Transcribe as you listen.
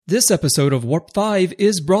This episode of Warp 5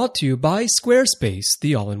 is brought to you by Squarespace,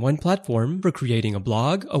 the all-in-one platform for creating a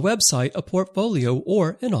blog, a website, a portfolio,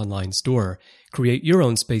 or an online store. Create your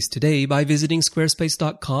own space today by visiting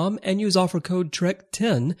squarespace.com and use offer code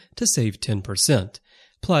TREK10 to save 10%.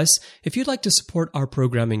 Plus, if you'd like to support our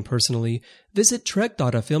programming personally, visit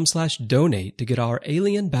trek.fm/donate to get our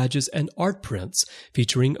alien badges and art prints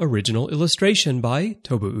featuring original illustration by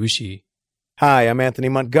Tobu-Ushi. Hi, I'm Anthony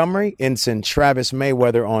Montgomery, Ensign Travis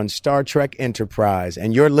Mayweather on Star Trek Enterprise,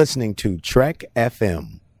 and you're listening to Trek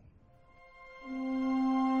FM.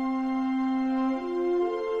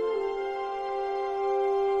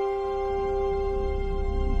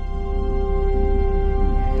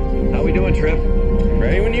 How we doing, Trip?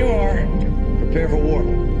 Ready when you are. Prepare for warp.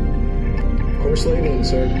 Course laid in,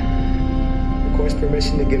 sir. Request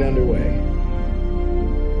permission to get underway.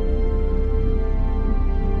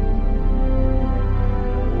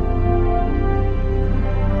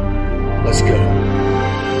 Let's go.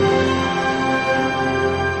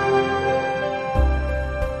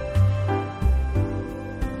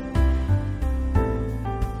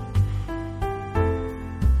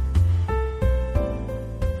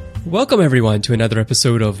 Welcome everyone to another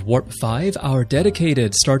episode of Warp 5, our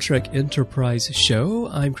dedicated Star Trek Enterprise show.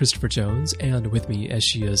 I'm Christopher Jones, and with me, as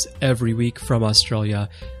she is every week from Australia,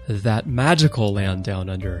 that magical land down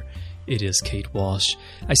under, it is Kate Walsh.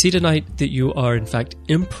 I see tonight that you are, in fact,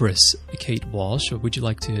 Empress Kate Walsh. Would you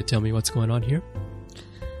like to tell me what's going on here?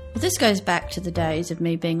 Well, this goes back to the days of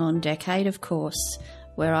me being on Decade, of course,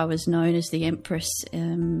 where I was known as the Empress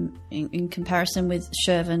in comparison with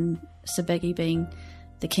Shervin Sebegi being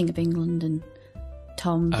the King of England and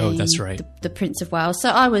Tom being that's right. the Prince of Wales. So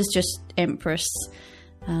I was just Empress,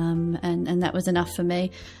 and that was enough for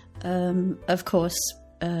me. Of course,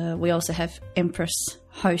 we also have Empress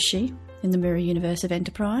Hoshi in the Mirror Universe of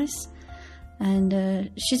Enterprise,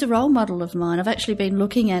 and she's a role model of mine. I've actually been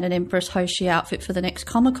looking at an Empress Hoshi outfit for the next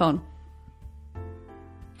Comic-Con.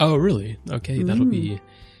 Oh, really? Okay, that'll be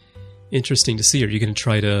interesting to see. Are you going to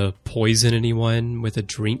try to poison anyone with a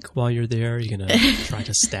drink while you're there? Are you going to try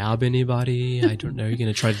to stab anybody? I don't know. You're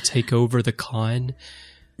going to try to take over the con?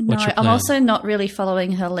 What's your plan? I'm also not really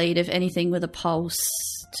following her lead of anything with a pulse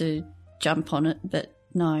to jump on it, but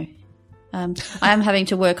no. I am having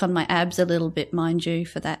to work on my abs a little bit, mind you,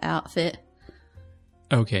 for that outfit.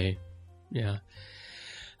 Okay. Yeah.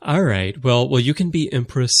 All right. Well, you can be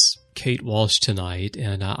Empress Kate Walsh tonight,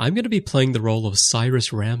 and I'm going to be playing the role of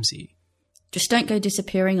Cyrus Ramsey. Just don't go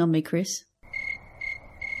disappearing on me, Chris.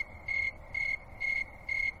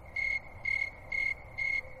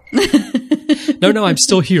 No, I'm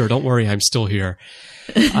still here. Don't worry, I'm still here.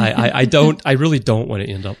 I really don't want to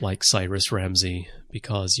end up like Cyrus Ramsey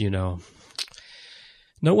because,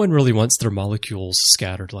 no one really wants their molecules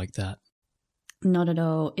scattered like that. Not at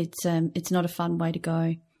all. It's not a fun way to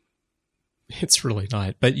go. It's really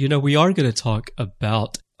not. But, we are going to talk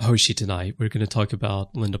about Hoshi tonight. We're going to talk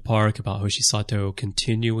about Linda Park, about Hoshi Sato,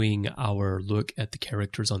 continuing our look at the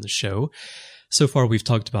characters on the show. So far, we've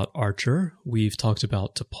talked about Archer. We've talked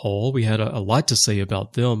about T'Pol. We had a lot to say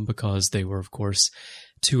about them because they were, of course,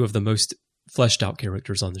 two of the most fleshed out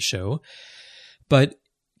characters on the show. But,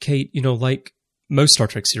 Kate, like most Star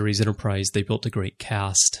Trek series, Enterprise, they built a great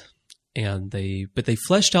cast. But they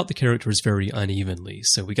fleshed out the characters very unevenly.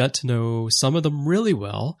 So we got to know some of them really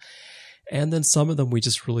well, and then some of them we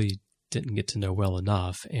just really didn't get to know well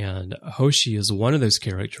enough. And Hoshi is one of those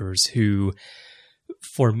characters who,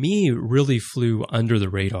 for me, really flew under the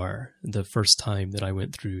radar the first time that I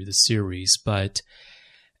went through the series. But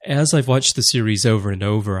as I've watched the series over and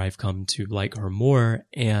over, I've come to like her more.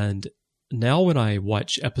 And now when I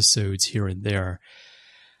watch episodes here and there,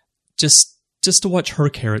 just to watch her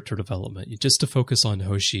character development, just to focus on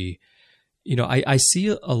Hoshi, I see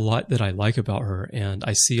a lot that I like about her, and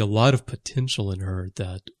I see a lot of potential in her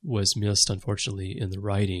that was missed, unfortunately, in the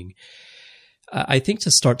writing. I think to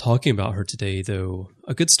start talking about her today, though,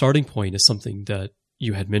 a good starting point is something that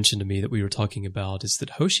you had mentioned to me that we were talking about, is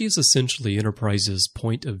that Hoshi is essentially Enterprise's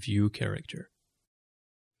point of view character.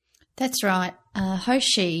 That's right.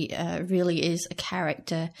 Hoshi really is a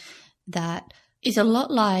character that is a lot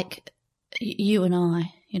like you and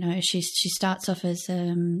I. She starts off as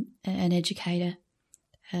an educator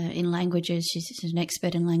in languages. She's an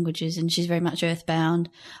expert in languages, and she's very much earthbound.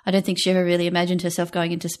 I don't think she ever really imagined herself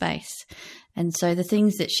going into space. And so the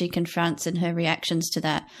things that she confronts and her reactions to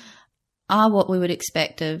that are what we would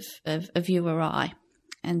expect of you or I.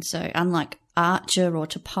 And so unlike Archer or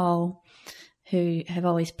T'Pol, who have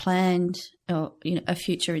always planned or, a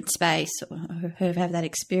future in space, or who have had that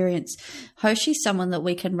experience. Hoshi's someone that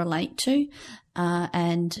we can relate to,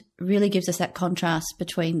 and really gives us that contrast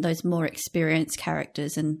between those more experienced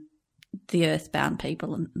characters and the earthbound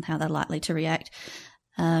people and how they're likely to react.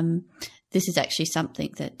 This is actually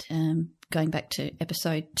something that, going back to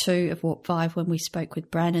episode 2 of Warp 5 when we spoke with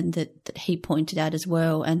Brannon, that he pointed out as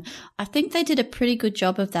well. And I think they did a pretty good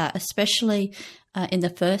job of that, especially in the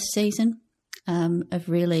first season, of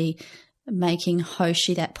really making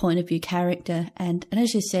Hoshi that point of view character. And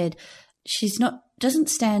as you said, doesn't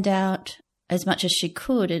stand out as much as she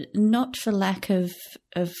could, not for lack of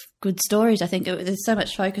good stories. I think there's so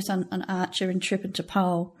much focus on Archer and Trip and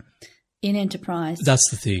T'Pol in Enterprise. That's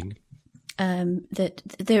the thing. That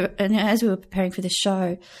there, and as we were preparing for the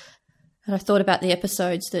show, and I thought about the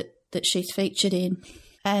episodes that she's featured in,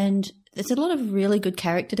 and there's a lot of really good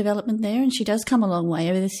character development there, and she does come a long way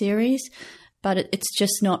over the series, but it's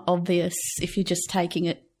just not obvious if you're just taking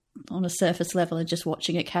it on a surface level and just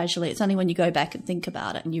watching it casually. It's only when you go back and think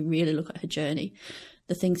about it and you really look at her journey,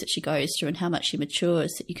 the things that she goes through and how much she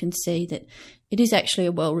matures, that you can see that it is actually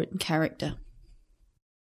a well-written character.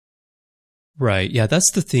 Right. Yeah,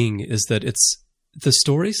 that's the thing, is that it's the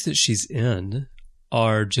stories that she's in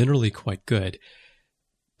are generally quite good,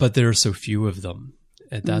 but there are so few of them.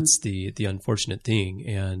 And that's the unfortunate thing.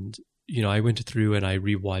 And, I went through and I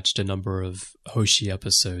rewatched a number of Hoshi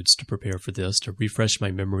episodes to prepare for this, to refresh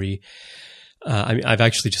my memory. I've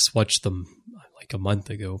actually just watched them like a month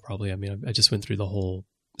ago, probably. I just went through the whole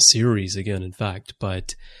series again, in fact,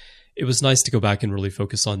 but it was nice to go back and really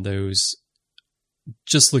focus on those,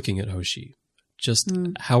 just looking at Hoshi. Just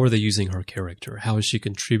how are they using her character? How is she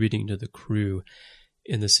contributing to the crew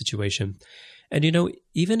in this situation? And,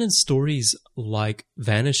 even in stories like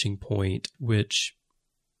Vanishing Point, which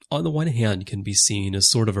on the one hand can be seen as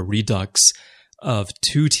sort of a redux of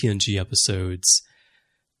 2 TNG episodes,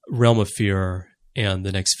 Realm of Fear and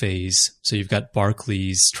The Next Phase. So you've got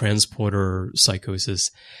Barclay's transporter psychosis,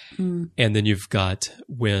 and then you've got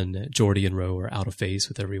when Geordi and Ro are out of phase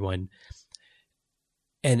with everyone.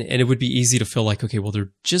 And it would be easy to feel like, okay, well,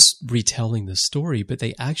 they're just retelling the story, but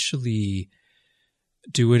they actually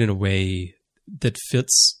do it in a way that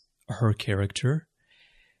fits her character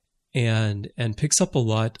and picks up a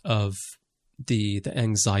lot of the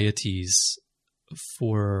anxieties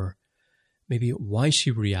for maybe why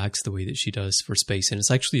she reacts the way that she does for space. And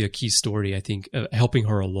it's actually a key story, I think, helping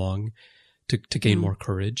her along to gain more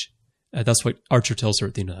courage. That's what Archer tells her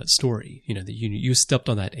at the end of that story. That you stepped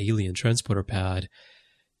on that alien transporter pad.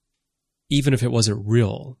 Even if it wasn't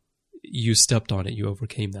real, you stepped on it, you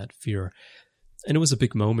overcame that fear. And it was a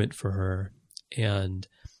big moment for her. And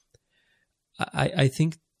I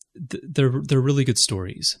think they're really good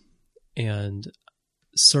stories. And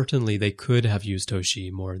certainly they could have used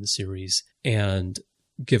Hoshi more in the series and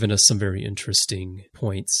given us some very interesting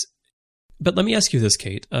points. But let me ask you this,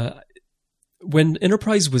 Kate. When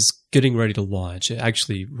Enterprise was getting ready to launch,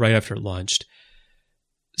 actually right after it launched,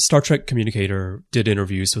 Star Trek Communicator did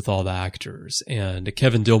interviews with all the actors, and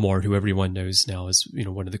Kevin Dillmore, who everyone knows now is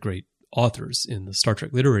one of the great authors in the Star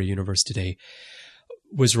Trek literary universe today,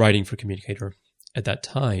 was writing for Communicator at that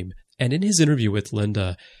time. And in his interview with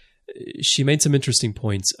Linda, she made some interesting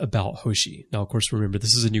points about Hoshi. Now, of course, remember,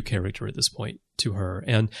 this is a new character at this point to her.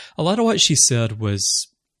 And a lot of what she said was,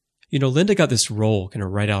 Linda got this role kind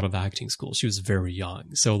of right out of acting school. She was very young.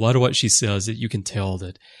 So a lot of what she says, that you can tell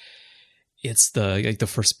that it's the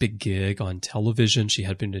first big gig on television. She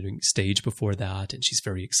had been doing stage before that, and she's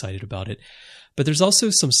very excited about it. But there's also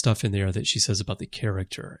some stuff in there that she says about the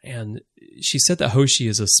character. And she said that Hoshi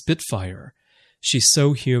is a spitfire. She's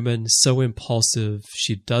so human, so impulsive.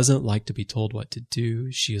 She doesn't like to be told what to do.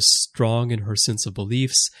 She is strong in her sense of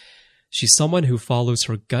beliefs. She's someone who follows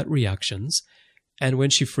her gut reactions. And when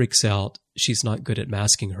she freaks out, she's not good at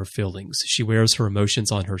masking her feelings. She wears her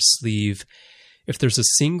emotions on her sleeve. If there's a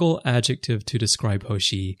single adjective to describe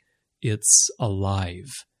Hoshi, it's alive.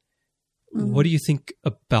 What do you think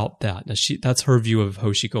about that? Now, that's her view of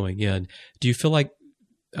Hoshi going in. Do you feel like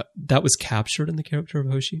that was captured in the character of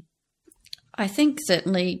Hoshi? I think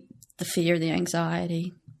certainly the fear, the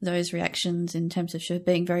anxiety, those reactions in terms of she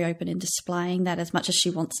being very open and displaying that, as much as she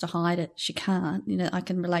wants to hide it, she can't. I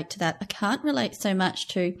can relate to that. I can't relate so much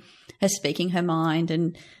to her speaking her mind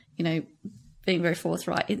and, being very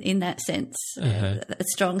forthright in that sense, a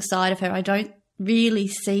strong side of her. I don't really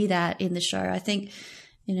see that in the show. I think,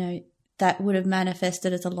 that would have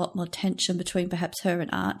manifested as a lot more tension between perhaps her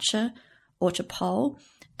and Archer or T'Pol.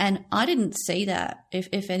 And I didn't see that.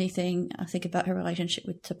 If anything, I think about her relationship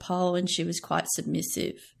with T'Pol, and she was quite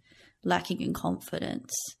submissive, lacking in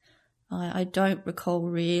confidence. I don't recall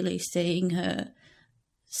really seeing her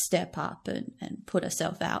step up and put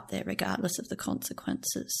herself out there regardless of the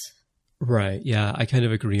consequences. Right. Yeah, I kind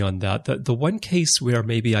of agree on that. The one case where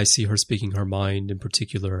maybe I see her speaking her mind in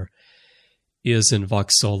particular is in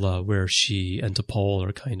Voxola, where she and T'Pol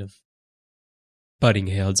are kind of butting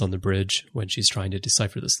heads on the bridge when she's trying to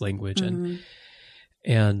decipher this language.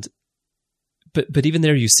 But even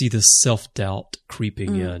there you see this self-doubt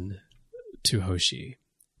creeping in to Hoshi.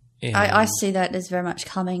 And I see that as very much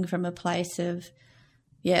coming from a place of,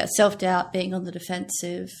 self-doubt, being on the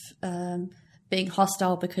defensive, being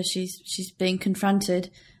hostile because she's being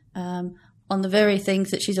confronted on the very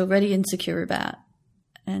things that she's already insecure about.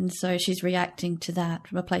 And so she's reacting to that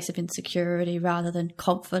from a place of insecurity rather than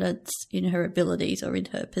confidence in her abilities or in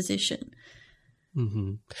her position.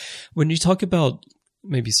 Mm-hmm. When you talk about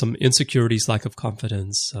maybe some insecurities, lack of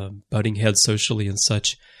confidence, butting heads socially and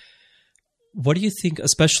such, what do you think,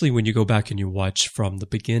 especially when you go back and you watch from the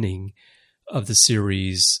beginning of the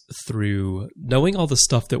series through knowing all the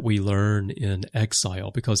stuff that we learn in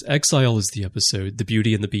Exile? Because Exile is the episode, the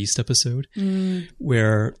Beauty and the Beast episode,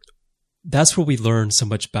 where that's where we learn so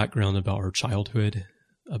much background about her childhood,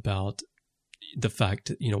 about the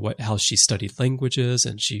fact, how she studied languages,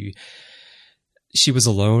 and she was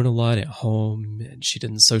alone a lot at home, and she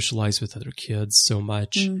didn't socialize with other kids so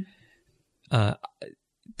much.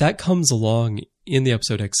 That comes along in the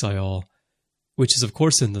episode Exile, which is, of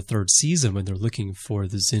course, in the third season when they're looking for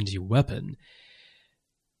the Xindi weapon.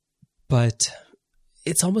 But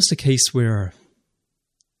it's almost a case where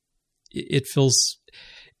it feels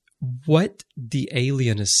what the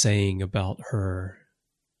alien is saying about her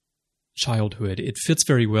childhood, it fits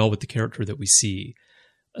very well with the character that we see,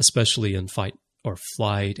 especially in Fight or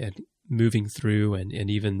Flight and moving through, and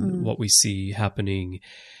even what we see happening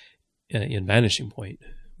in Vanishing Point,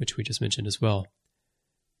 which we just mentioned as well.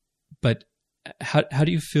 But how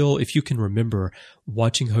do you feel, if you can remember,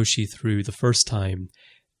 watching Hoshi through the first time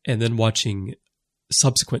and then watching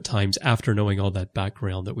subsequent times after knowing all that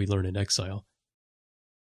background that we learn in Exile?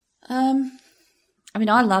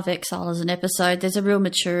 I love Exile as an episode. There's a real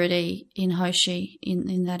maturity in Hoshi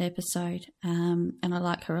in that episode, and I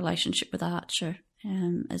like her relationship with Archer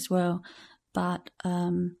as well. But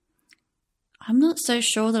I'm not so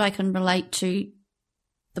sure that I can relate to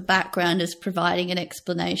the background as providing an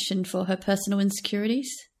explanation for her personal insecurities.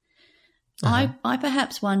 I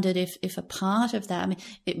perhaps wondered if a part of that,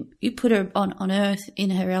 you put her on Earth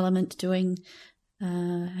in her element doing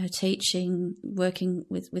her teaching, working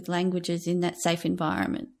with languages in that safe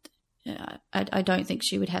environment. I don't think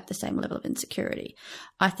she would have the same level of insecurity.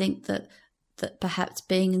 I think that perhaps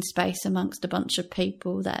being in space amongst a bunch of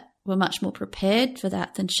people that were much more prepared for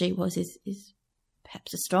that than she was is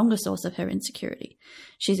perhaps a stronger source of her insecurity.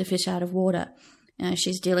 She's a fish out of water.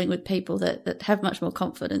 She's dealing with people that have much more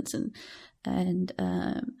confidence and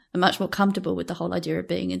are much more comfortable with the whole idea of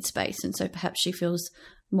being in space. And so perhaps she feels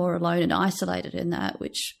more alone and isolated in that,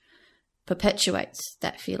 which perpetuates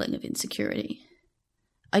that feeling of insecurity.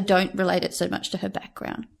 I don't relate it so much to her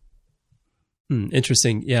background.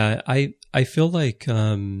 Interesting. Yeah, I feel like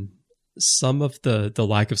some of the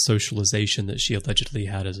lack of socialization that she allegedly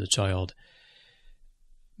had as a child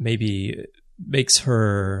maybe makes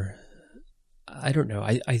her, I don't know,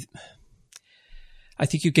 I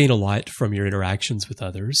think you gain a lot from your interactions with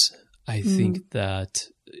others. I think that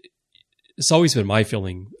it's always been my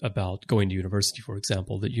feeling about going to university, for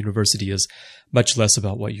example, that university is much less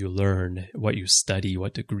about what you learn, what you study,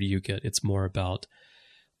 what degree you get. It's more about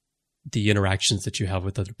the interactions that you have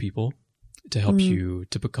with other people to help you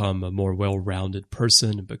to become a more well-rounded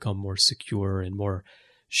person and become more secure and more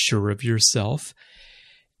sure of yourself.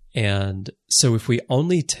 And so if we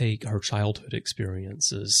only take her childhood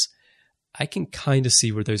experiences, I can kind of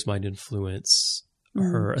see where those might influence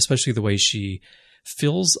her, especially the way she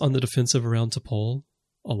feels on the defensive around T'Pol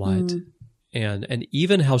a lot. And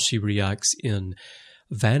even how she reacts in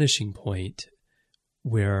Vanishing Point,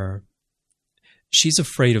 where she's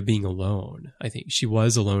afraid of being alone. I think she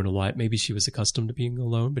was alone a lot. Maybe she was accustomed to being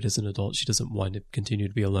alone, but as an adult, she doesn't want to continue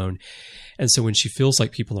to be alone. And so when she feels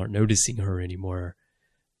like people aren't noticing her anymore,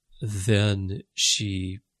 then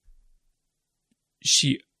she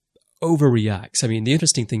overreacts. I mean, the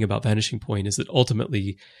interesting thing about Vanishing Point is that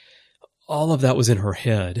ultimately all of that was in her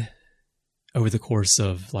head over the course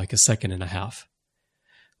of like a second and a half.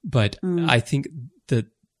 But I think that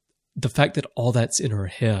the fact that all that's in her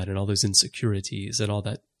head and all those insecurities and all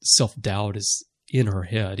that self-doubt is in her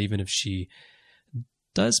head, even if she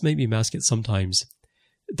does maybe mask it sometimes,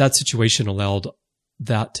 that situation allowed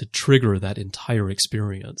that to trigger that entire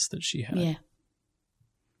experience that she had. Yeah.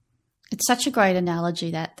 It's such a great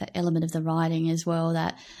analogy, that element of the writing as well,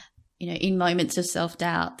 that, in moments of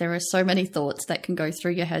self-doubt, there are so many thoughts that can go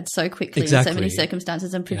through your head so quickly, exactly. in so many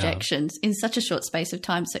circumstances and projections in such a short space of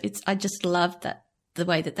time. So I just love that, the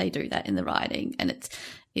way that they do that in the writing, and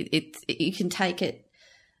you can take it,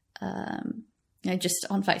 just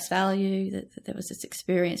on face value that there was this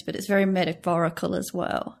experience, but it's very metaphorical as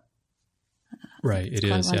well. Right, it's it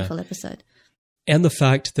quite is. a wonderful episode. And the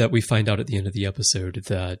fact that we find out at the end of the episode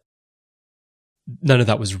that none of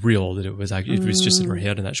that was real, that it was just in her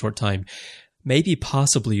head in that short time, maybe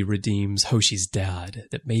possibly redeems Hoshi's dad,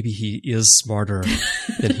 that maybe he is smarter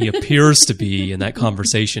than he appears to be in that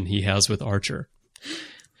conversation he has with Archer.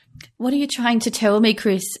 What are you trying to tell me,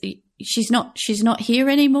 Chris? She's not here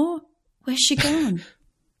anymore? Where's she gone?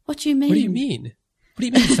 What do you mean? What do you mean? What do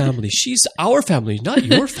you mean family? She's our family, not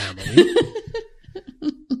your family.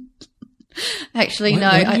 Actually, no,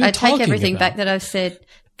 I take everything back that I've said.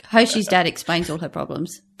 Hoshi's dad explains all her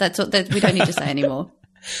problems. That's all. We don't need to say anymore.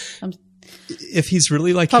 If he's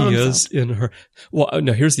really like he is in her... Well,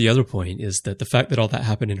 no, here's the other point, is that the fact that all that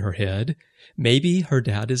happened in her head, maybe her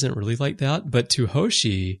dad isn't really like that, but to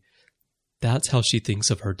Hoshi, that's how she thinks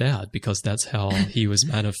of her dad, because that's how he was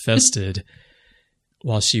manifested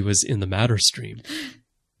while she was in the matter stream.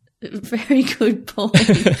 Very good point.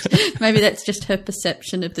 Maybe that's just her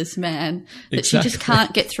perception of this man, that exactly. She just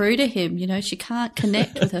can't get through to him. She can't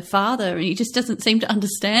connect with her father, and he just doesn't seem to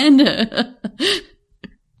understand her.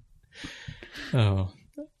 Oh.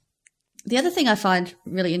 The other thing I find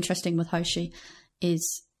really interesting with Hoshi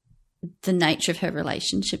is the nature of her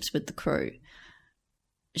relationships with the crew.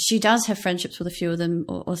 She does have friendships with a few of them,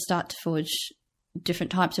 or start to forge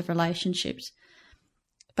different types of relationships.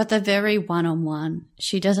 But they're very one-on-one.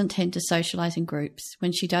 She doesn't tend to socialise in groups.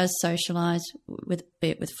 When she does socialise, be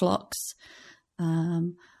it with flocks,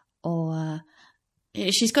 or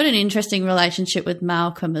she's got an interesting relationship with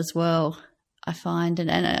Malcolm as well, I find.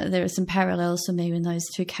 And there are some parallels for me in those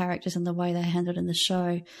two characters and the way they're handled in the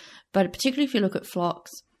show. But particularly if you look at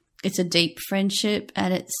flocks, it's a deep friendship,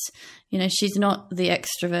 and it's, she's not the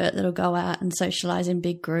extrovert that'll go out and socialise in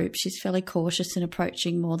big groups. She's fairly cautious in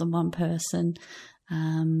approaching more than one person.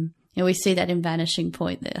 We see that in Vanishing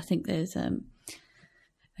Point. I think there's a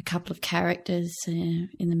couple of characters in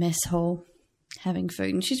the mess hall having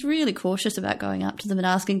food, and she's really cautious about going up to them and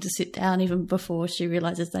asking to sit down even before she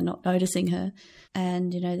realises they're not noticing her.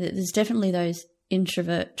 And, there's definitely those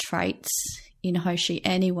introvert traits in Hoshi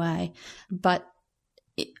anyway, but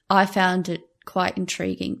I found it quite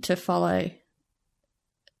intriguing to follow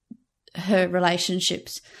her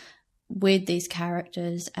relationships with these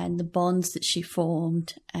characters and the bonds that she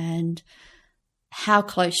formed and how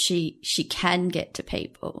close she can get to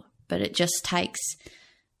people. But it just takes,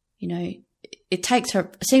 it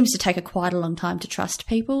seems to take her quite a long time to trust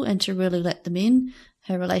people and to really let them in.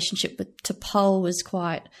 Her relationship with T'Pol was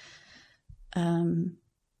quite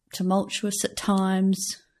tumultuous at times.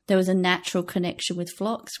 There was a natural connection with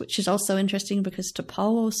Phlox, which is also interesting because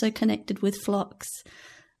T'Pol also connected with Phlox.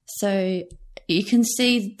 So you can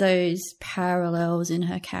see those parallels in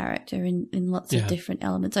her character in lots of different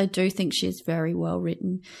elements. I do think she's very well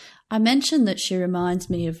written. I mentioned that she reminds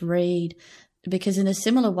me of Reed because in a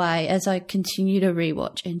similar way, as I continue to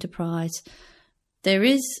rewatch Enterprise, there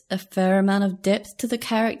is a fair amount of depth to the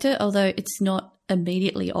character, although it's not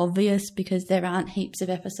immediately obvious because there aren't heaps of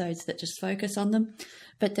episodes that just focus on them.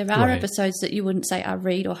 But there are episodes that you wouldn't say are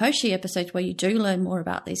Reed or Hoshi episodes where you do learn more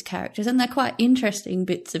about these characters, and they're quite interesting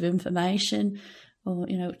bits of information or,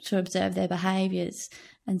 to observe their behaviours.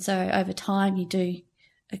 And so over time you do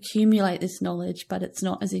accumulate this knowledge, but it's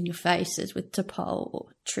not as in your face as with T'Pol or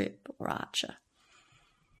Trip or Archer.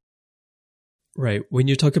 Right. When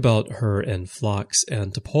you talk about her and Phlox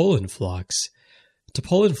and T'Pol and Phlox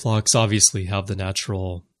obviously have the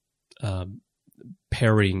natural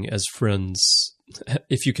pairing as friends.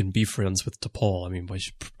 If you can be friends with T'Pol, I mean,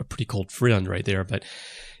 she's a pretty cold friend right there. But,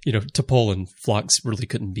 T'Pol and Phlox really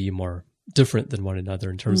couldn't be more different than one another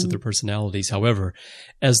in terms of their personalities. However,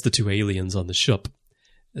 as the two aliens on the ship,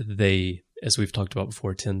 they, as we've talked about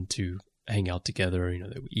before, tend to hang out together.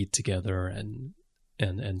 They eat together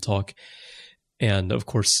and talk. And of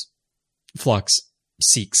course, Phlox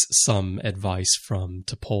seeks some advice from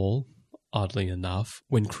T'Pol, oddly enough,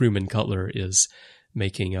 when Crewman Cutler is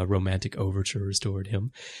making romantic overtures toward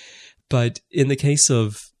him. But in the case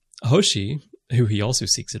of Hoshi, who he also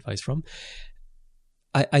seeks advice from,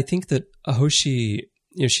 I think that Hoshi,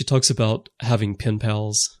 she talks about having pen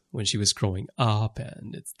pals when she was growing up,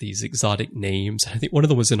 and it's these exotic names. I think one of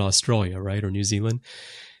them was in Australia, right, or New Zealand,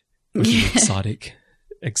 exotic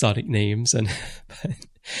names, and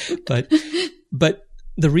but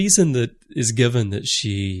the reason that is given that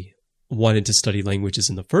she wanted to study languages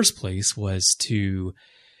in the first place was to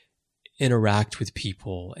interact with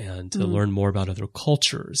people and to learn more about other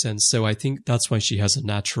cultures. And so I think that's why she has a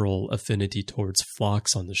natural affinity towards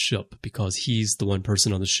Phlox on the ship, because he's the one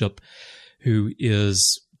person on the ship who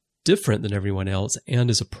is different than everyone else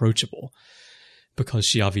and is approachable, because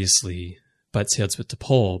she obviously butts heads with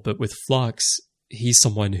T'Pol. But with Phlox, he's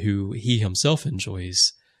someone who he himself enjoys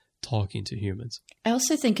talking to humans. I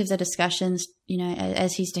also think of the discussions,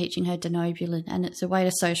 as he's teaching her Denobulin, and it's a way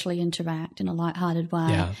to socially interact in a lighthearted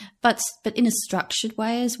way, but in a structured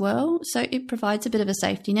way as well. So it provides a bit of a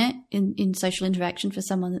safety net in social interaction for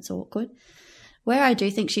someone that's awkward. Where I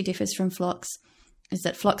do think she differs from Phlox is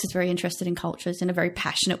that Phlox is very interested in cultures in a very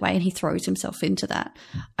passionate way, and he throws himself into that.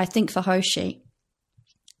 I think for Hoshi,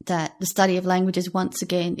 that the study of languages, once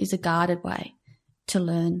again, is a guarded way to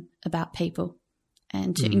learn about people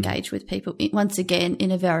and to engage with people, once again,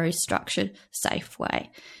 in a very structured, safe way.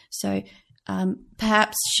 So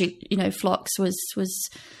perhaps Phlox was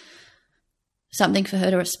something for her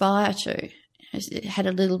to aspire to. It had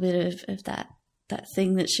a little bit of that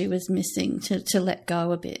thing that she was missing, to let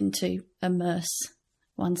go a bit and to immerse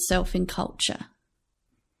oneself in culture.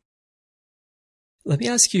 Let me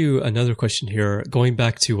ask you another question here, going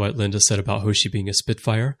back to what Linda said about Hoshi being a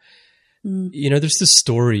Spitfire. There's this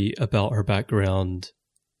story about her background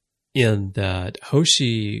in that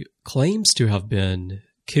Hoshi claims to have been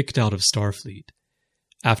kicked out of Starfleet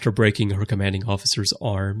after breaking her commanding officer's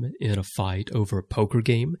arm in a fight over a poker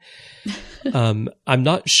game. I'm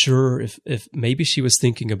not sure if maybe she was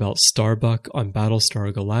thinking about Starbuck on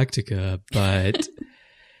Battlestar Galactica, but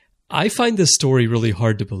I find this story really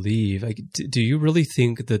hard to believe. Do you really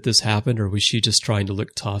think that this happened, or was she just trying to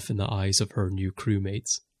look tough in the eyes of her new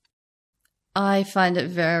crewmates? I find it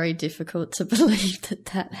very difficult to believe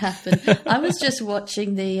that happened. I was just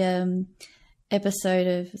watching the episode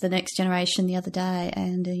of The Next Generation the other day,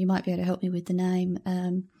 and you might be able to help me with the name.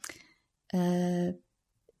 The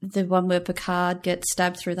one where Picard gets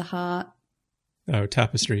stabbed through the heart. Oh,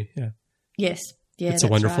 Tapestry, yeah. Yes, yeah. It's a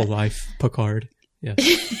Wonderful Life, Picard. Yeah.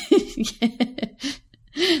 Yeah.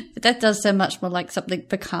 But that does sound much more like something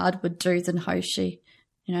Picard would do than Hoshi,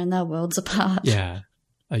 and they're worlds apart. Yeah.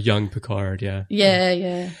 A young Picard, yeah.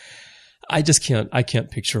 Yeah. I can't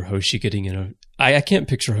picture Hoshi getting I can't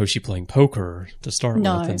picture Hoshi playing poker to start with,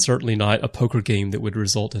 and certainly not a poker game that would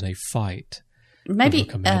result in a fight. Maybe with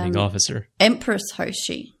a commanding officer. Empress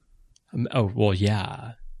Hoshi. Oh, well,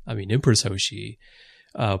 yeah. I mean, Empress Hoshi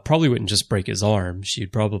probably wouldn't just break his arm.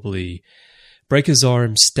 She'd probably break his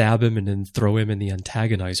arm, stab him, and then throw him in the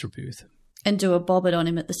antagonizer booth. And do a bobbit on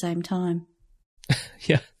him at the same time.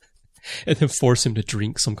 Yeah. And then force him to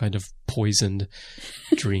drink some kind of poisoned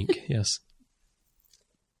drink, yes.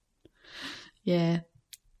 Yeah.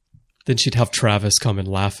 Then she'd have Travis come and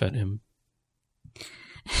laugh at him.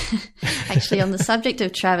 Actually, on the subject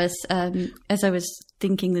of Travis, as I was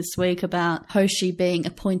thinking this week about Hoshi being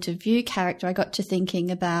a point of view character, I got to thinking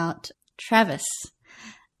about Travis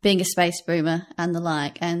being a space boomer and the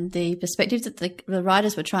like, and the perspective that the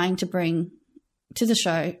writers were trying to bring to the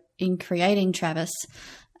show in creating Travis.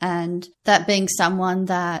 And that being someone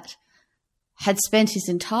that had spent his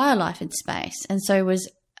entire life in space, and so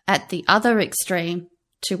was at the other extreme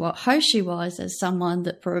to what Hoshi was, as someone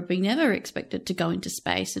that probably never expected to go into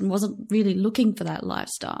space and wasn't really looking for that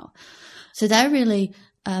lifestyle. So they're really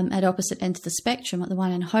at opposite ends of the spectrum. At the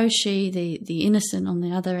one end, Hoshi, the innocent; on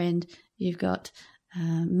the other end, you've got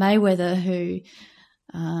Mayweather, who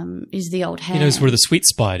is the old hand. He knows where the sweet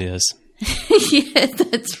spot is. Yeah,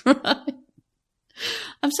 that's right.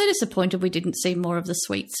 I'm so disappointed we didn't see more of the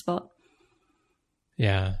sweet spot.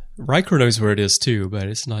 Yeah. Riker knows where it is too, but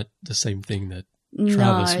it's not the same thing that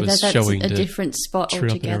Travis was that's showing a different spot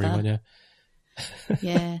altogether. Everyone,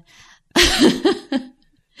 yeah.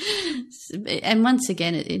 And once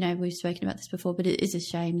again, we've spoken about this before, but it is a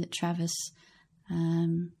shame that Travis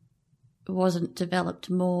wasn't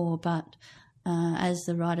developed more. But as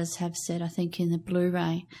the writers have said, I think in the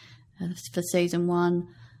Blu-ray for season 1,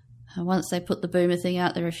 once they put the boomer thing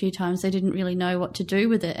out there a few times, they didn't really know what to do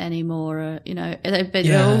with it anymore.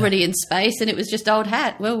 They're already in space, and it was just old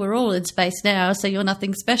hat. Well, we're all in space now, so you're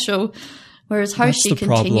nothing special. Whereas Hoshi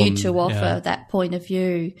continued to offer that point of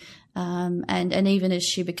view. And even as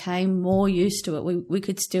she became more used to it, we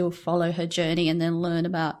could still follow her journey and then learn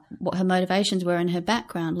about what her motivations were and her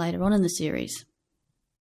background later on in the series.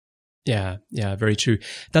 Yeah, very true.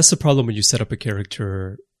 That's the problem when you set up a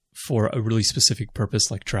character for a really specific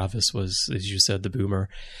purpose, like Travis was, as you said, the boomer,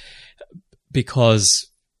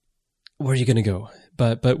 because where are you going to go?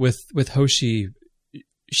 But with Hoshi,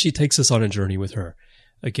 she takes us on a journey with her.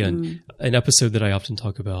 Again, an episode that I often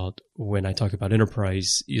talk about when I talk about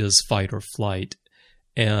Enterprise is fight or flight.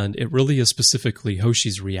 And it really is specifically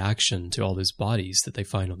Hoshi's reaction to all those bodies that they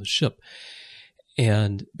find on the ship.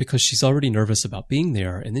 And because she's already nervous about being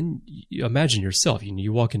there, and then you imagine yourself,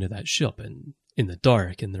 you walk into that ship and in the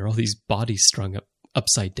dark, and there are all these bodies strung up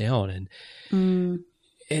upside down, and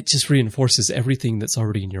it just reinforces everything that's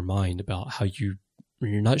already in your mind about how you're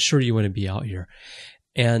not sure you want to be out here.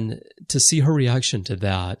 And to see her reaction to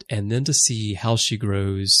that, and then to see how she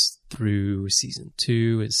grows through season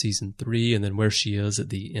 2 and season 3, and then where she is at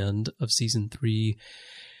the end of season 3,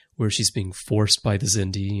 where she's being forced by the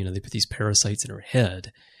Xindi, they put these parasites in her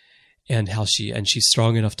head, and how she's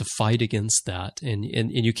strong enough to fight against that. And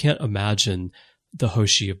you can't imagine the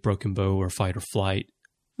Hoshi of Broken Bow or Fight or Flight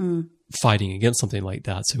fighting against something like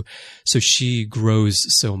that. So she grows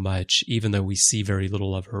so much, even though we see very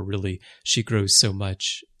little of her, really. She grows so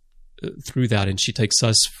much through that, and she takes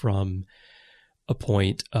us from a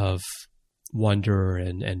point of wonder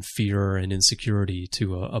and fear and insecurity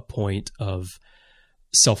to a point of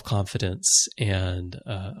self-confidence and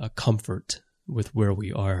a comfort with where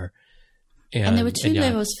we are. And there were two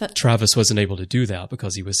levels. Travis wasn't able to do that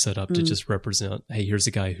because he was set up to just represent, hey, here's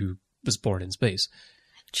a guy who was born in space.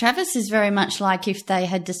 Travis is very much like if they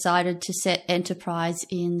had decided to set Enterprise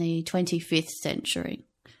in the 25th century.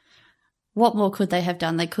 What more could they have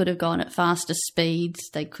done? They could have gone at faster speeds.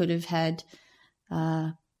 They could have had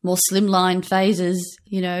more slimline phases,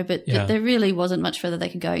 but there really wasn't much further they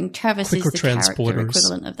could go. And Travis Quicker is the character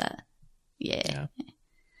equivalent of that. Yeah.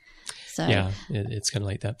 So it's kind of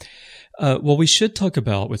like that. Well, we should talk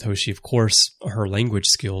about with Hoshi, of course, her language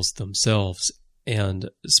skills themselves, and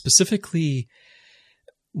specifically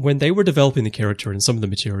when they were developing the character and some of the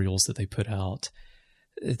materials that they put out,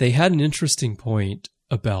 they had an interesting point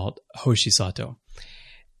about Hoshi Sato.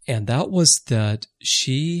 And that was that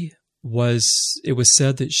it was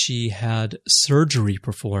said that she had surgery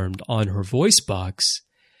performed on her voice box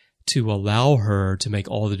to allow her to make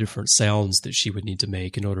all the different sounds that she would need to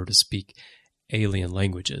make in order to speak alien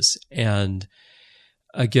languages. And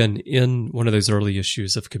again, in one of those early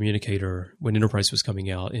issues of Communicator, when Enterprise was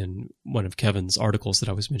coming out, in one of Kevin's articles that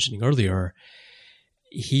I was mentioning earlier,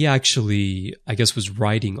 he actually, I guess, was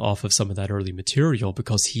writing off of some of that early material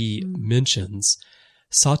because he mentions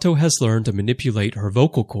Sato has learned to manipulate her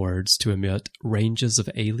vocal cords to emit ranges of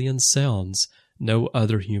alien sounds no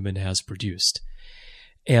other human has produced.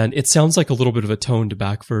 And it sounds like a little bit of a toned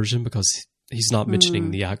back version because he's not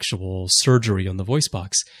mentioning the actual surgery on the voice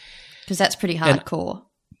box. Because that's pretty hardcore.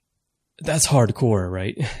 And that's hardcore,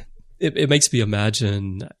 right? It makes me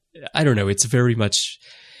imagine, I don't know, it's very much,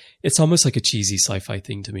 it's almost like a cheesy sci-fi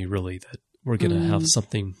thing to me, really, that we're going to have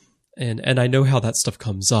something. And I know how that stuff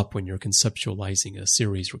comes up when you're conceptualizing a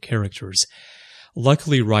series or characters.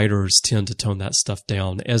 Luckily, writers tend to tone that stuff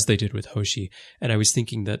down, as they did with Hoshi. And I was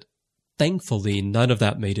thinking that, thankfully, none of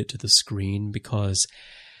that made it to the screen, because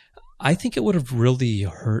I think it would have really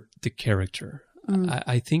hurt the character.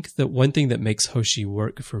 I think that one thing that makes Hoshi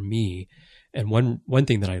work for me, and one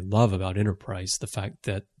thing that I love about Enterprise, the fact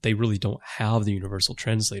that they really don't have the Universal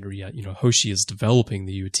Translator yet. Hoshi is developing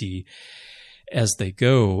the UT as they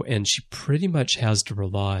go, and she pretty much has to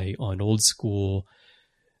rely on old school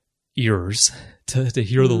ears to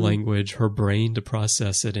hear the language, her brain to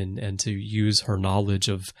process it, and to use her knowledge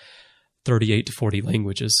of 38 to 40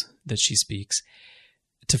 languages that she speaks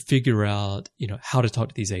to figure out, how to talk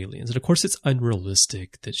to these aliens. And of course, it's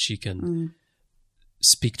unrealistic that she can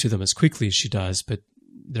speak to them as quickly as she does, but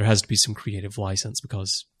there has to be some creative license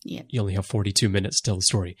because you only have 42 minutes to tell the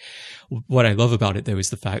story. What I love about it, though, is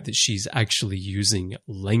the fact that she's actually using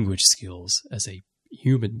language skills as a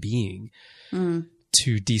human being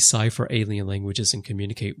to decipher alien languages and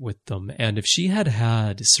communicate with them. And if she had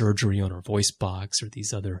had surgery on her voice box or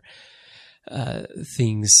these other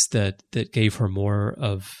things that gave her more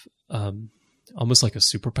of almost like a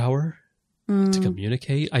superpower to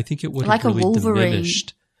communicate, I think it would have really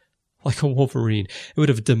diminished. Like a Wolverine. It would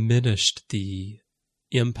have diminished the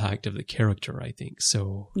impact of the character, I think.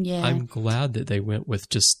 So I'm glad that they went with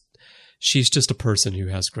she's just a person who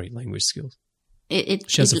has great language skills. She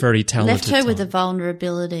has a very talented left her with a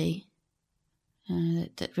vulnerability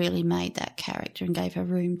that really made that character and gave her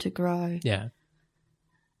room to grow. Yeah.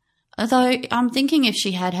 Although I'm thinking if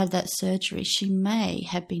she had had that surgery, she may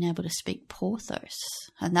have been able to speak Porthos,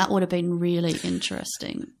 and that would have been really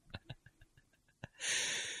interesting.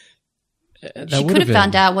 She could have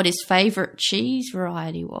found out what his favorite cheese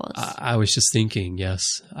variety was. I was just thinking, yes,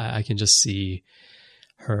 I can just see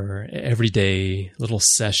her everyday little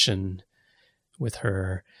session with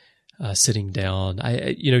her sitting down.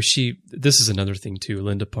 This is another thing too.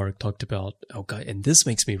 Linda Park talked about, oh God, and this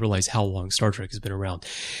makes me realize how long Star Trek has been around.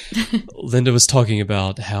 Linda was talking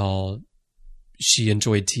about how she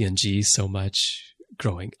enjoyed TNG so much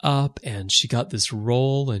growing up, and she got this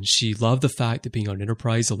role, and she loved the fact that being on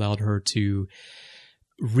Enterprise allowed her to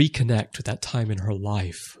reconnect with that time in her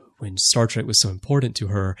life when Star Trek was so important to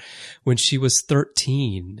her, when she was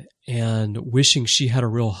 13 and wishing she had a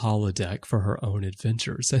real holodeck for her own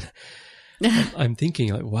adventures. And I'm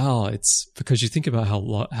thinking, like, wow, it's because you think about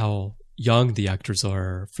how young the actors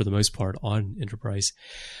are for the most part on Enterprise.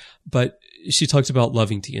 But she talked about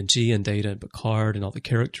loving TNG and Data and Picard and all the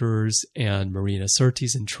characters and Marina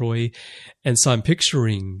Sirtis and Troy. And so I'm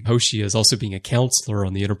picturing Hoshi as also being a counselor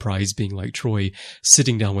on the Enterprise, being like Troy,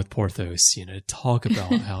 sitting down with Porthos, to talk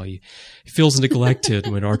about how he feels neglected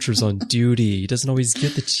when Archer's on duty. He doesn't always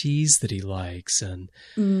get the cheese that he likes. And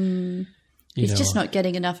he's just not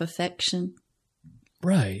getting enough affection.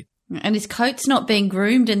 Right. And his coat's not being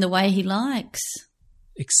groomed in the way he likes.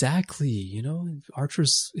 Exactly.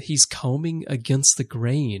 He's combing against the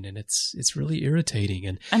grain, and it's really irritating.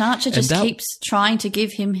 And Archer just keeps trying to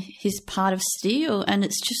give him his part of steel, and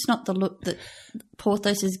it's just not the look that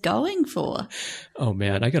Porthos is going for. Oh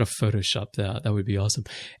man, I got to Photoshop that. That would be awesome.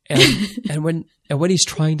 And when he's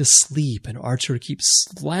trying to sleep, and Archer keeps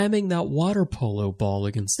slamming that water polo ball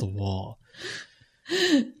against the wall.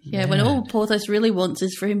 Yeah, when all Porthos really wants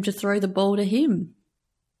is for him to throw the ball to him.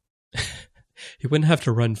 He wouldn't have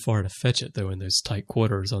to run far to fetch it, though, in those tight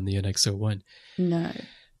quarters on the NX-01. No.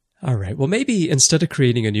 All right. Well, maybe instead of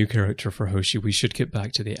creating a new character for Hoshi, we should get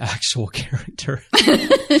back to the actual character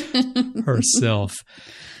herself.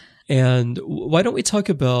 And why don't we talk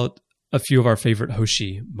about a few of our favorite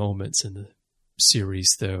Hoshi moments in the series,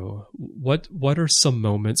 though? What are some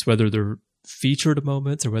moments, whether they're featured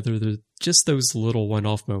moments or whether they're just those little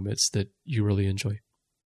one-off moments that you really enjoy?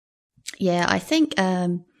 Yeah, I think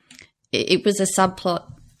it was a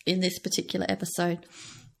subplot in this particular episode,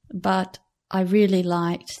 but I really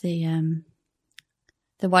liked the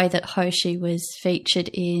way that Hoshi was featured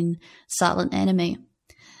in Silent Enemy,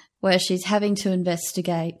 where she's having to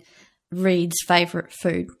investigate Reed's favourite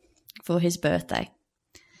food for his birthday.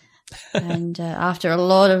 And after a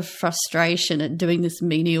lot of frustration at doing this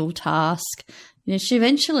menial task, she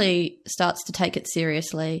eventually starts to take it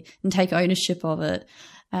seriously and take ownership of it,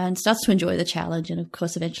 and starts to enjoy the challenge, and of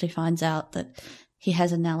course eventually finds out that he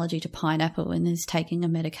has an allergy to pineapple and is taking a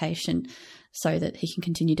medication so that he can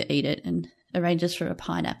continue to eat it, and arranges for a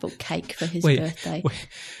pineapple cake for his birthday.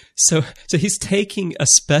 So he's taking a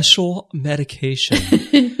special medication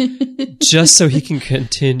just so he can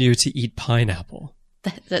continue to eat pineapple.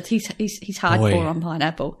 He's hardcore on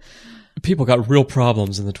pineapple. People got real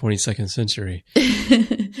problems in the 22nd century.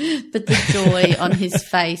 But the joy on his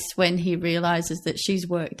face when he realizes that she's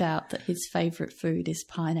worked out that his favorite food is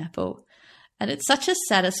pineapple. And it's such a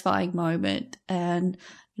satisfying moment. And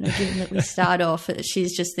given that we start off,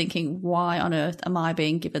 she's just thinking, why on earth am I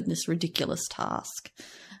being given this ridiculous task?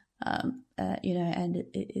 And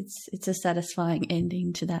it's a satisfying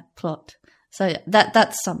ending to that plot. So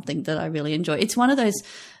that's something that I really enjoy. It's one of those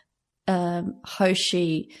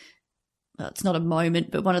Hoshi, well, it's not a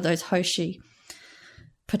moment, but one of those Hoshi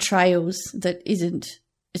portrayals that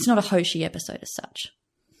it's not a Hoshi episode as such.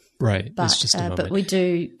 Right. It's just a moment. But we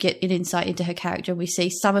do get an insight into her character. We see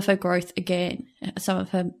some of her growth again, some of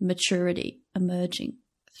her maturity emerging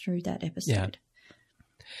through that episode.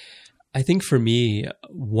 Yeah. I think for me,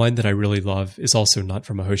 one that I really love is also not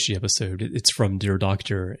from a Hoshi episode. It's from Dear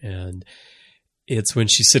Doctor, and it's when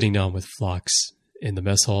she's sitting down with Phlox in the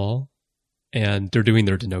mess hall, and they're doing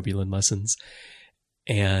their Denobulan lessons.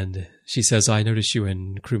 And she says, I notice you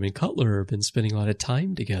and Crewman Cutler have been spending a lot of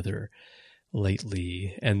time together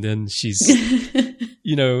lately. And then she's,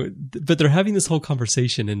 but they're having this whole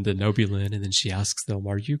conversation in Denobulan, and then she asks them,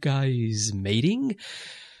 are you guys mating?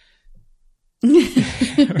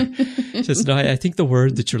 She says, no, I think the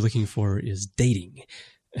word that you're looking for is dating.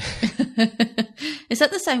 Is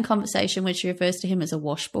that the same conversation when she refers to him as a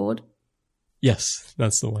washboard? Yes,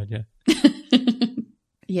 that's the one, yeah.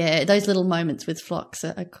 Yeah, those little moments with Phlox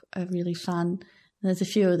are really fun. And there's a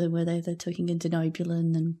few of them where they're talking in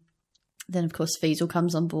Denobulan, and then, of course, Feasel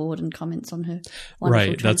comes on board and comments on her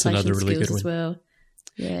wonderful translation that's another really good one. as well.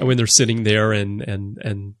 Yeah. And when they're sitting there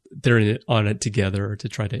and they're on it together to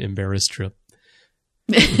try to embarrass Trip.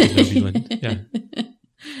 Yeah.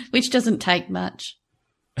 Which doesn't take much.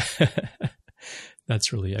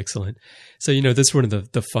 That's really excellent. So, this is one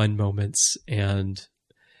of the fun moments. And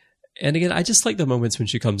again, I just like the moments when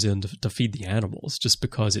she comes in to feed the animals, just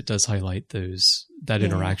because it does highlight that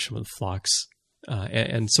interaction with Phlox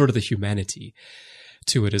and sort of the humanity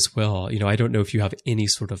to it as well. I don't know if you have any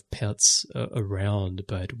sort of pets around,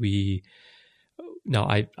 but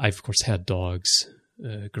I of course had dogs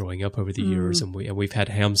growing up over the years, and we've had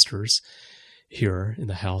hamsters here in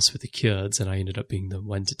the house with the kids, and I ended up being the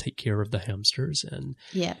one to take care of the hamsters.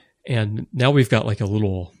 And now we've got like a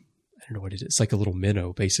little, I don't know what it is, like a little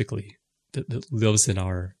minnow basically that lives in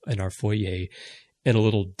our foyer in a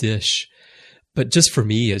little dish. But just for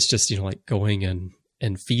me, it's just, like going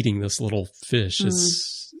and feeding this little fish.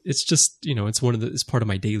 It's just, it's part of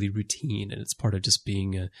my daily routine, and it's part of just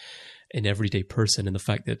being an everyday person. And the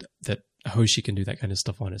fact that Hoshi can do that kind of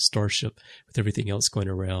stuff on a starship with everything else going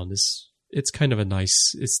around it's kind of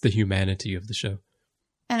it's the humanity of the show.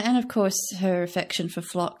 And of course, her affection for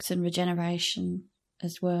Phlox and regeneration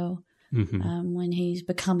as well, when he's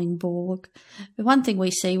becoming Borg. The one thing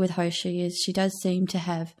we see with Hoshi is she does seem to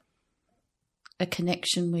have a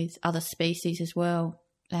connection with other species as well.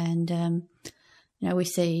 And, we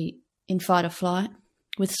see in Fight or Flight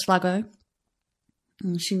with Sluggo.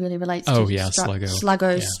 She really relates to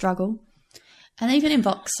Sluggo's struggle. And even in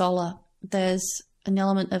Vox Solar, there's an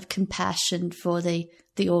element of compassion for the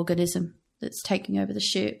organism that's taking over the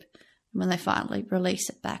ship when they finally release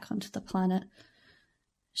it back onto the planet.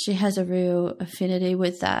 She has a real affinity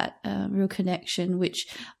with that, real connection, which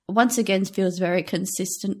once again feels very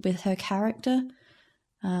consistent with her character,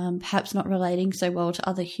 perhaps not relating so well to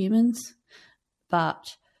other humans,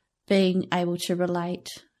 but being able to relate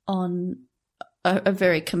on a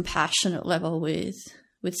very compassionate level with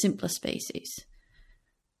simpler species.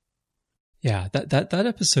 Yeah, that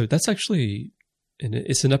episode, that's actually,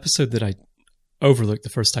 it's an episode that I overlooked the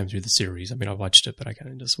first time through the series. I mean, I watched it, but I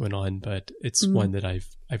kind of just went on. But it's one that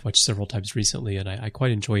I've watched several times recently, and I quite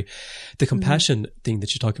enjoy the compassion thing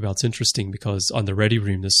that you talk about. It's interesting because on the Ready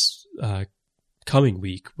Room this coming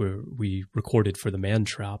week, where we recorded for the Man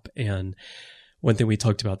Trap, and one thing we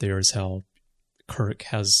talked about there is how Kirk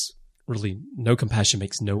has really no compassion,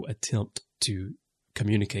 makes no attempt to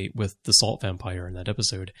communicate with the salt vampire in that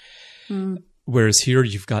episode. Whereas here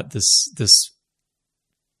you've got this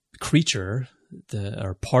creature,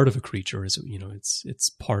 or part of a creature, is it's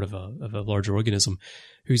part of a larger organism,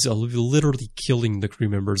 who's literally killing the crew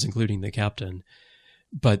members, including the captain.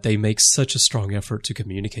 But they make such a strong effort to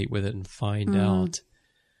communicate with it and find out.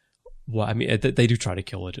 Well, I mean, they do try to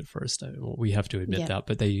kill it at first. We have to admit that,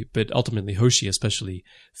 but ultimately Hoshi especially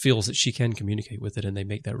feels that she can communicate with it, and they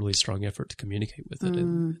make that really strong effort to communicate with it.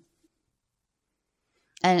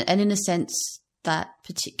 And in a sense, that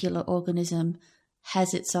particular organism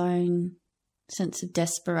has its own sense of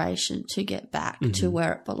desperation to get back to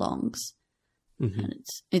where it belongs. And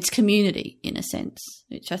it's community in a sense,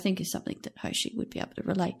 which I think is something that Hoshi would be able to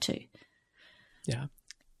relate to. Yeah.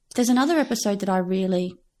 There's another episode that I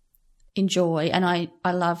really enjoy, and I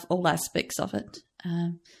love all aspects of it.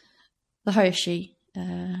 The Hoshi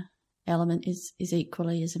element is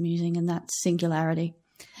equally as amusing, and that's Singularity,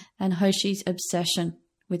 and Hoshi's obsession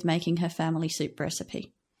with making her family soup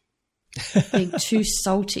recipe, being too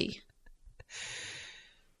salty.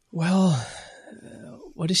 Well,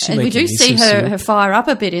 what is she and making? We do see her fire up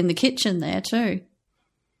a bit in the kitchen there too.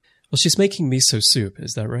 Well, she's making miso soup,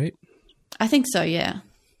 is that right? I think so, yeah.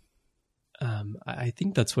 I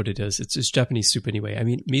think that's what it is. It's Japanese soup anyway. I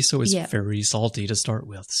mean, miso is very salty to start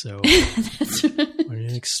with, so That's right. what do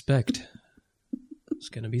you expect? It's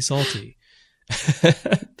going to be salty.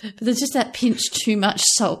 But there's just that pinch too much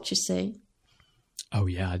salt, you see. Oh,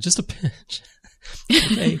 yeah, just a pinch.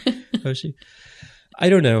 Okay, Hoshi. I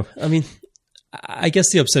don't know. I mean, I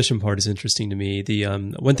guess the obsession part is interesting to me. The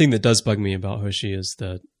one thing that does bug me about Hoshi is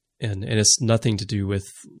that, and it's nothing to do with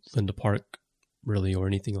Linda Park, really, or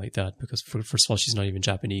anything like that, because first of all, she's not even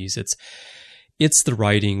Japanese. It's the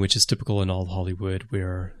writing, which is typical in all of Hollywood,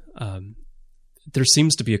 where there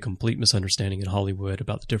seems to be a complete misunderstanding in Hollywood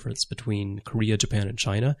about the difference between Korea, Japan, and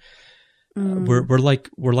China. We're like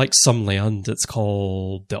some land that's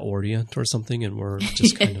called the Orient or something, and we're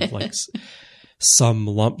just kind of like some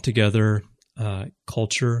lumped together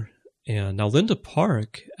culture. And now Linda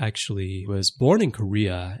Park actually was born in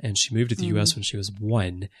Korea, and she moved to the U.S. when she was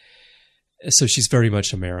 1. So she's very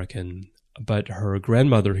much American, but her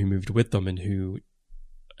grandmother who moved with them and who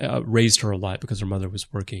raised her a lot because her mother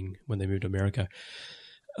was working when they moved to America,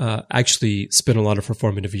 actually spent a lot of her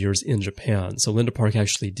formative years in Japan. So Linda Park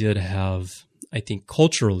actually did have, I think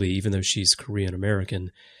culturally, even though she's Korean American,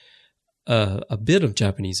 a bit of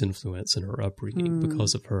Japanese influence in her upbringing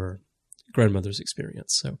because of her grandmother's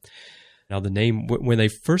experience. So now the name, when they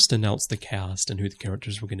first announced the cast and who the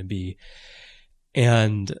characters were going to be,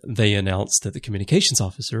 And they announced that the communications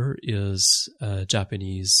officer is a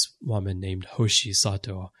Japanese woman named Hoshi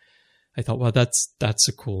Sato. I thought, well, that's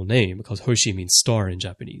a cool name because Hoshi means star in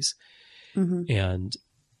Japanese. Mm-hmm.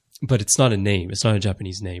 But it's not a name. It's not a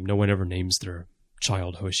Japanese name. No one ever names their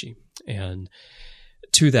child Hoshi. And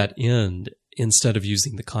to that end, instead of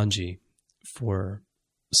using the kanji for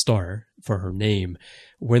star for her name,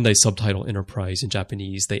 when they subtitle Enterprise in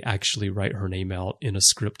Japanese, they actually write her name out in a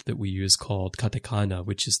script that we use called katakana,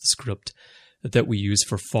 which is the script that we use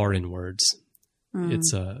for foreign words.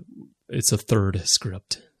 It's a third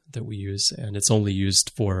script that we use, and it's only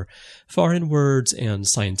used for foreign words and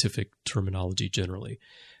scientific terminology generally,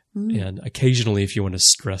 and occasionally if you want to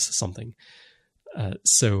stress something. And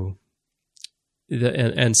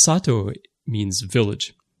Sato means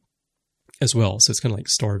village as well, so it's kind of like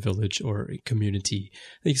Star Village or a community.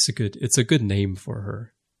 I think it's a good name for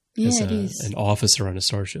her as an officer on a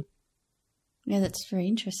starship. Yeah, that's very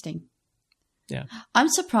interesting. Yeah, I'm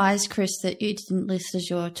surprised, Chris, that you didn't list as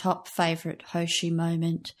your top favourite Hoshi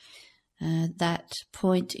moment that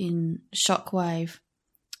point in Shockwave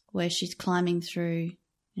where she's climbing through,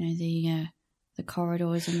 the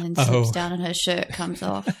corridors and then slips down and her shirt comes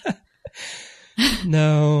off.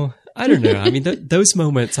 No, I don't know. I mean, those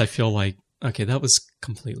moments I feel like, okay, that was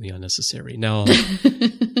completely unnecessary. Now,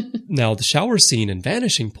 now the shower scene in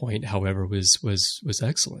Vanishing Point, however, was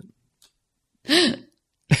excellent.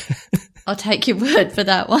 I'll take your word for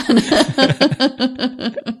that one.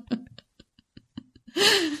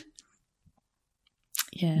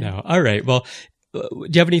 Yeah. No. All right. Well, do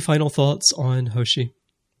you have any final thoughts on Hoshi?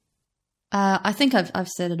 I think I've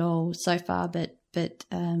said it all so far, but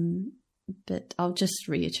I'll just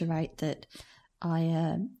reiterate that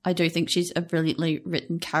I do think she's a brilliantly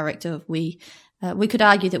written character. We could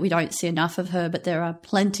argue that we don't see enough of her, but there are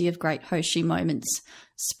plenty of great Hoshi moments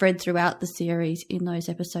spread throughout the series in those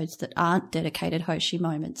episodes that aren't dedicated Hoshi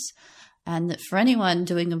moments. And that for anyone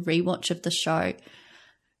doing a rewatch of the show,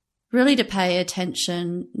 really to pay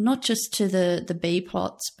attention, not just to the B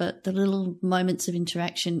plots, but the little moments of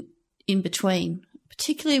interaction in between,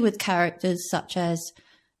 particularly with characters such as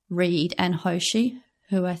Reed and Hoshi,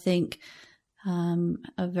 who I think are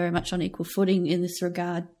very much on equal footing in this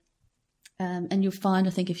regard. And you'll find,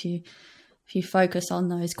 I think, if you focus on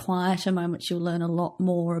those quieter moments, you'll learn a lot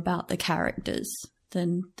more about the characters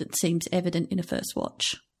than that seems evident in a first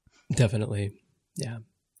watch. Definitely, yeah.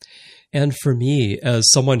 And for me, as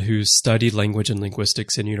someone who studied language and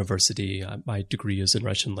linguistics in university, my degree is in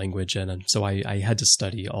Russian language, and so I had to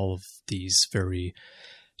study all of these very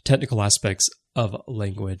technical aspects of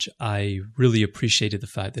language. I really appreciated the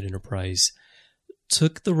fact that Enterprise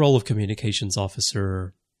took the role of communications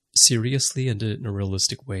officer seriously and did it in a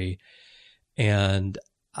realistic way. And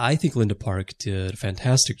I think Linda Park did a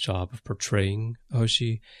fantastic job of portraying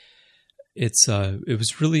Hoshi. It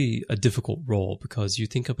was really a difficult role because you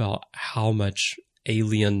think about how much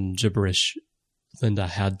alien gibberish Linda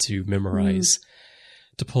had to memorize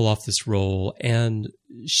to pull off this role, and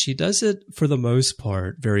she does it for the most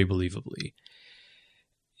part very believably.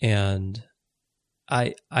 And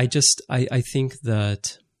I think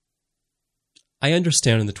that I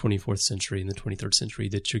understand in the 24th century and the 23rd century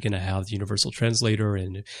that you're going to have the Universal Translator,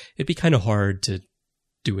 and it'd be kind of hard to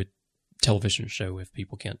do a television show if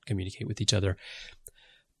people can't communicate with each other.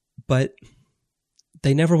 But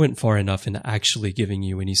they never went far enough into actually giving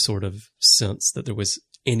you any sort of sense that there was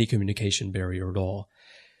any communication barrier at all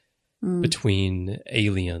between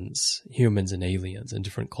humans and aliens and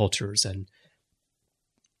different cultures. And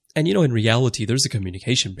in reality, there's a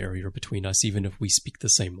communication barrier between us, even if we speak the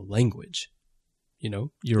same language.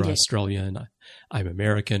 You're Australian, I'm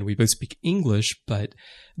American. We both speak English, but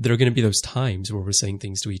there are going to be those times where we're saying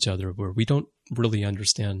things to each other where we don't really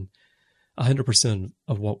understand 100%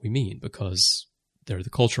 of what we mean because there are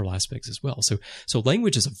the cultural aspects as well. So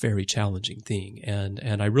language is a very challenging thing.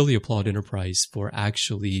 And I really applaud Enterprise for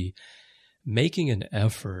actually making an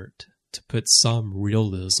effort to put some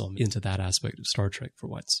realism into that aspect of Star Trek for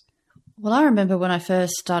once. Well, I remember when I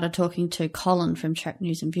first started talking to Colin from Trek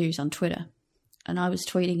News and Views on Twitter, and I was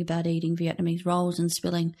tweeting about eating Vietnamese rolls and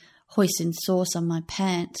spilling hoisin sauce on my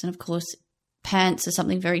pants. And of course, pants are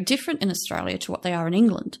something very different in Australia to what they are in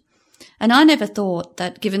England. And I never thought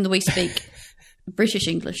that, given that we speak British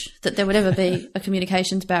English, that there would ever be a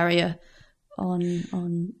communications barrier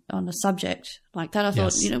on a subject like that. I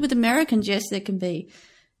thought, with Americans, yes, there can be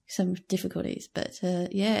some difficulties, but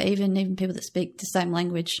even people that speak the same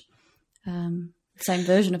language, same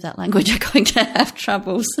version of that language, are going to have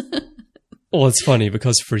troubles. Well, it's funny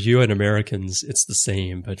because for you and Americans, it's the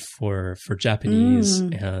same, but for Japanese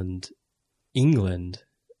and England,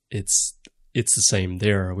 it's it's the same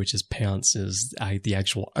there, which is pants is the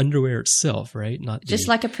actual underwear itself, right? Not just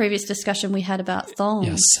like a previous discussion we had about thongs.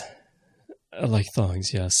 Yes. Like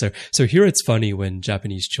thongs, yeah. So here it's funny when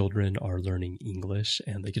Japanese children are learning English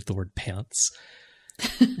and they get the word pants.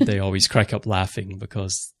 They always crack up laughing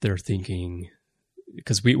because they're thinking,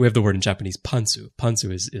 because we have the word in Japanese pantsu.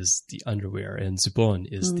 Pantsu is the underwear, and zubon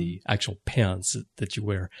is the actual pants that you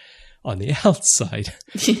wear on the outside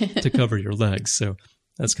to cover your legs. So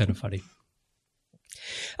that's kind of funny.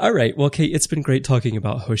 All right. Well, Kate, it's been great talking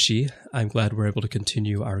about Hoshi. I'm glad we're able to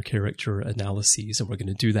continue our character analyses, and we're going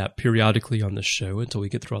to do that periodically on the show until we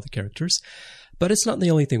get through all the characters. But it's not the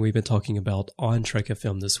only thing we've been talking about on Trek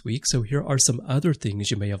FM this week, so here are some other things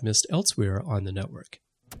you may have missed elsewhere on the network.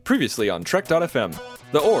 Previously on Trek.fm,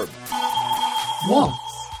 The Orb. Walsh.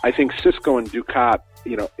 I think Sisko and Dukat,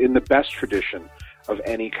 in the best tradition of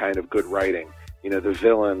any kind of good writing, the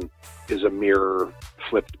villain is a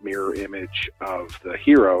flipped mirror image of the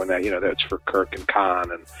hero, and that's for Kirk and Khan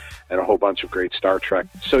and a whole bunch of great Star Trek.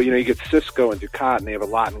 So, you get Sisko and Dukat, and they have a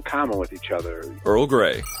lot in common with each other. Earl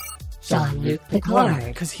Grey. Jean-Luc Picard.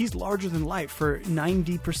 Because he's larger than life for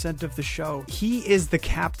 90% of the show. He is the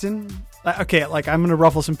captain. Okay, I'm going to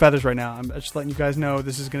ruffle some feathers right now. I'm just letting you guys know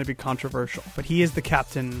this is going to be controversial. But he is the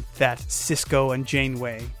captain that Sisko and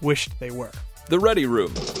Janeway wished they were. The Ready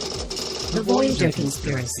Room. The Voyager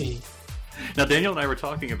Conspiracy. Now, Daniel and I were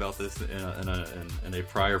talking about this in a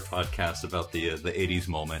prior podcast about the 80s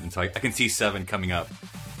moment, and so I can see 7 coming up.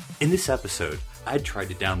 In this episode, I tried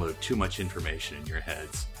to download too much information in your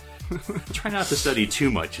heads. Try not to study too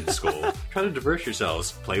much in school. Try to diverse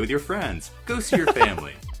yourselves. Play with your friends. Go see your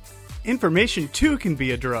family. Information, too, can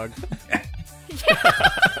be a drug.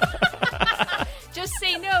 Just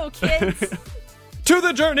say no, kids. To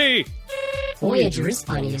the journey! Voyager's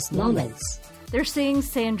funniest moments. They're seeing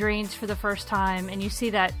Sandrines for the first time, and you see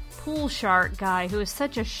that pool shark guy who is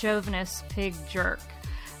such a chauvinist pig jerk,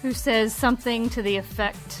 who says something to the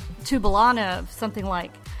effect to B'Elanna of something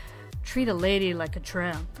like, treat a lady like a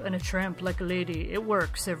tramp, and a tramp like a lady. It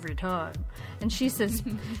works every time. And she says,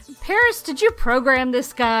 Paris, did you program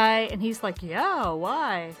this guy? And he's like, yeah,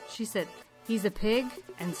 why? She said, he's a pig,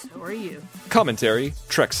 and so are you. Commentary,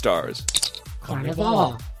 Trek Stars.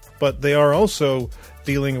 Carnival. But they are also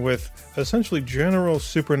dealing with essentially general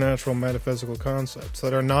supernatural metaphysical concepts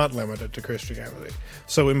that are not limited to Christianity.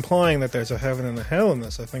 So implying that there's a heaven and a hell in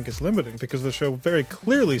this, I think, is limiting, because the show very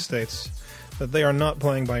clearly states that they are not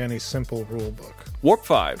playing by any simple rule book. Warp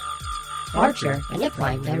 5. Archer and a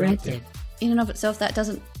Prime Directive. In and of itself, that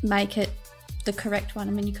doesn't make it the correct one.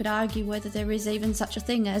 I mean, you could argue whether there is even such a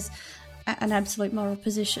thing as an absolute moral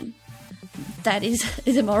position. That is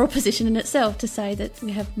a moral position in itself, to say that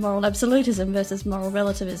we have moral absolutism versus moral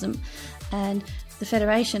relativism, and the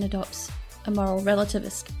Federation adopts a moral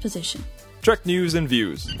relativist position. Trek News and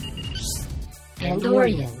Views.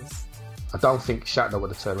 Andorians. I don't think Shatner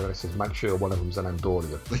would have turned around and says, make sure one of them's an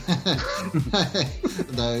Andorian.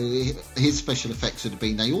 No, his special effects would have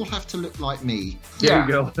been, they all have to look like me. Yeah.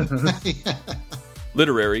 There you go. Yeah.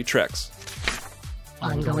 Literary Treks.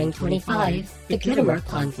 Ongoing 25, the Kittimer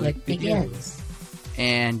conflict begins.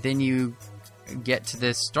 And then you get to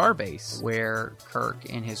this starbase where Kirk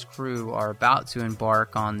and his crew are about to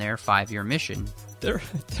embark on their 5-year mission. They're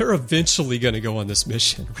eventually going to go on this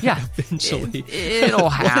mission. Right? Yeah, eventually. It'll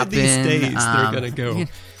happen. One of these days, they're going to go.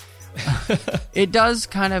 It does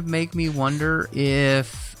kind of make me wonder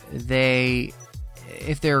if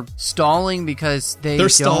they're stalling because they're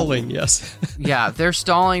stalling. Yes. Yeah, they're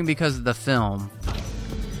stalling because of the film.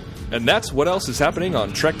 And that's what else is happening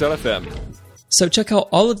on Trek.fm. So check out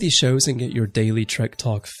all of these shows and get your daily Trek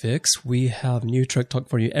Talk fix. We have new Trek Talk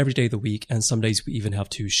for you every day of the week, and some days we even have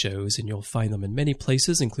 2 shows, and you'll find them in many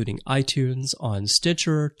places, including iTunes, on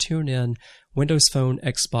Stitcher, TuneIn, Windows Phone,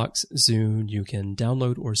 Xbox, Zune. You can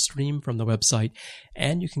download or stream from the website,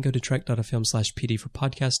 and you can go to trek.fm/PD for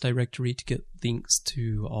podcast directory to get links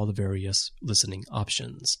to all the various listening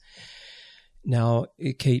options. Now,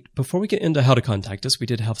 Kate, before we get into how to contact us, we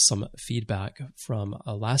did have some feedback from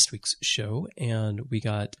last week's show, and we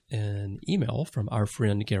got an email from our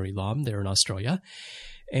friend Gary Lom there in Australia,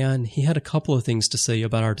 and he had a couple of things to say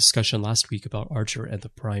about our discussion last week about Archer and the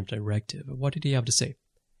Prime Directive. What did he have to say?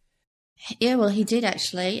 Yeah, well, he did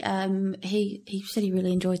actually. He said he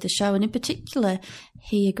really enjoyed the show, and in particular,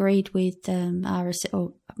 he agreed with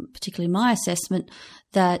particularly my assessment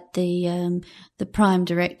that the Prime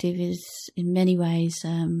Directive is in many ways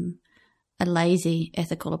a lazy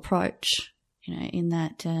ethical approach. In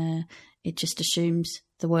that it just assumes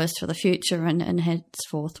the worst for the future, and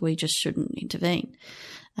henceforth we just shouldn't intervene.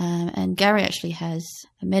 And Gary actually has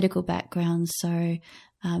a medical background, so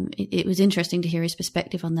it was interesting to hear his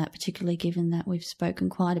perspective on that, particularly given that we've spoken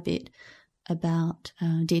quite a bit about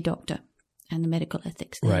Dear Doctor and the medical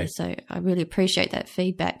ethics there. Right. So I really appreciate that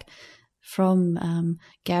feedback from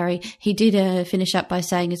Gary. He did finish up by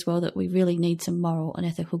saying as well that we really need some moral and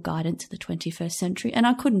ethical guidance in the 21st century, and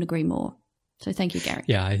I couldn't agree more. So thank you, Gary.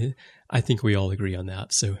 Yeah, I think we all agree on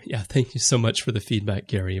that. So yeah, thank you so much for the feedback,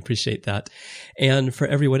 Gary. Appreciate that. And for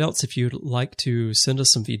everyone else, if you'd like to send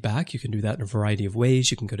us some feedback, you can do that in a variety of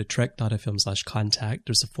ways. You can go to trek.fm/contact.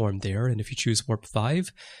 There's a form there. And if you choose Warp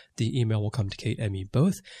 5, the email will come to Kate and me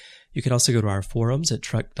both. You can also go to our forums at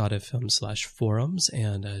trek.fm/forums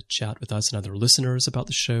and chat with us and other listeners about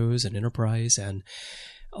the shows and Enterprise. And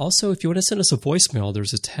also, if you want to send us a voicemail,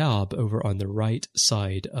 there's a tab over on the right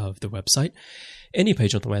side of the website, any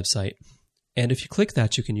page on the website. And if you click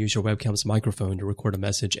that, you can use your webcam's microphone to record a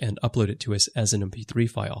message and upload it to us as an MP3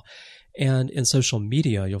 file. And in social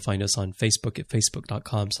media, you'll find us on Facebook at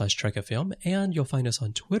facebook.com/TrekFM, and you'll find us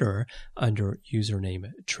on Twitter under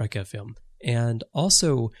username TrekFM. And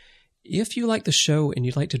also, if you like the show and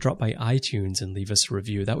you'd like to drop by iTunes and leave us a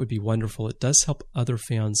review, that would be wonderful. It does help other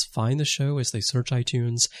fans find the show as they search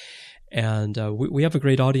iTunes. And we have a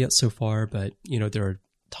great audience so far, but there are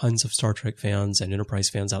tons of Star Trek fans and Enterprise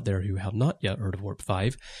fans out there who have not yet heard of Warp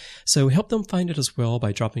 5. So help them find it as well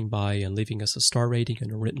by dropping by and leaving us a star rating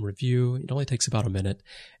and a written review. It only takes about a minute,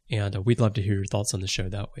 and we'd love to hear your thoughts on the show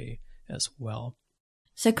that way as well.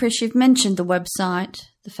 So, Chris, you've mentioned the website,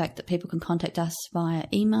 the fact that people can contact us via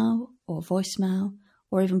email or voicemail,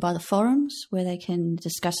 or even by the forums where they can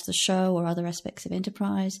discuss the show or other aspects of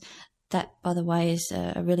Enterprise. That, by the way, is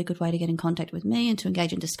a really good way to get in contact with me and to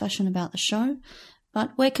engage in discussion about the show.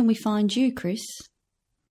 But where can we find you, Chris?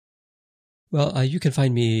 Well, you can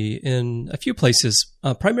find me in a few places,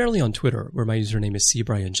 primarily on Twitter, where my username is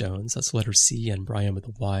CBrianJones. That's the letter C and Brian with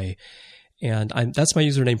a Y. And that's my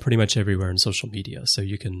username pretty much everywhere in social media. So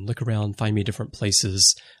you can look around, find me different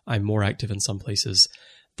places. I'm more active in some places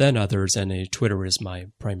than others, and Twitter is my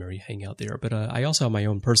primary hangout there. But I also have my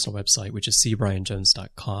own personal website, which is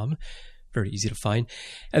cbrianjones.com. Very easy to find.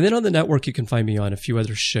 And then on the network, you can find me on a few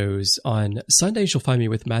other shows. On Sundays, you'll find me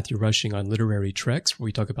with Matthew Rushing on Literary Treks, where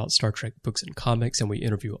we talk about Star Trek books and comics, and we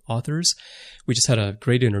interview authors. We just had a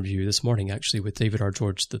great interview this morning, actually, with David R.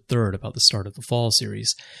 George III about the Start of the Fall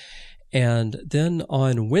series. And then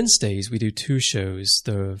on Wednesdays, we do two shows.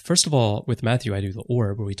 First of all, with Matthew, I do The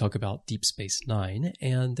Orb, where we talk about Deep Space Nine.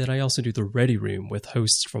 And then I also do The Ready Room with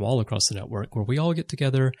hosts from all across the network, where we all get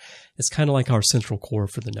together. It's kind of like our central core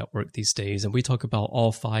for the network these days. And we talk about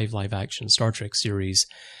all 5 live-action Star Trek series.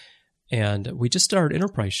 And we just did our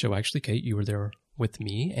Enterprise show. Actually, Kate, you were there with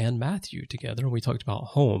me and Matthew together. And we talked about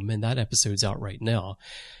Home, and that episode's out right now.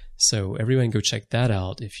 So everyone go check that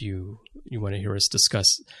out if you want to hear us discuss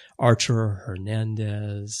Archer,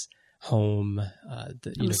 Hernandez, Home,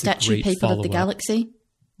 the Statue People of the Galaxy.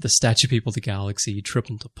 The Statue People of the Galaxy,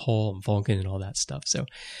 Trip into Pol and Vulcan and all that stuff. So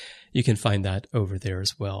you can find that over there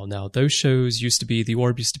as well. Now, those shows The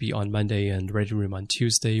Orb used to be on Monday and Ready Room on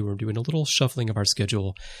Tuesday. We're doing a little shuffling of our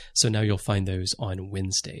schedule. So now you'll find those on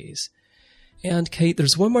Wednesdays. And Kate,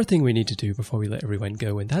 there's one more thing we need to do before we let everyone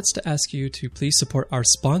go, and that's to ask you to please support our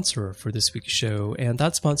sponsor for this week's show, and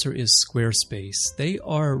that sponsor is Squarespace. They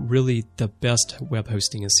are really the best web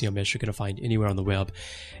hosting and CMS you're going to find anywhere on the web,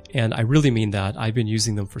 and I really mean that. I've been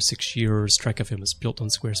using them for 6 years. Trek FM is built on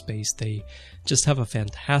Squarespace. They just have a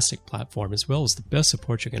fantastic platform, as well as the best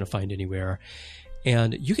support you're going to find anywhere.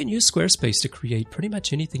 And you can use Squarespace to create pretty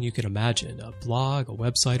much anything you can imagine. A blog, a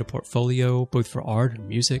website, a portfolio, both for art and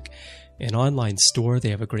music, an online store.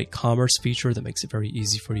 They have a great commerce feature that makes it very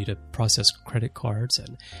easy for you to process credit cards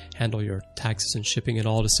and handle your taxes and shipping and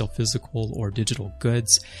all to sell physical or digital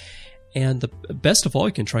goods. And the best of all,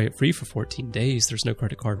 you can try it free for 14 days. There's no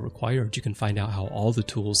credit card required. You can find out how all the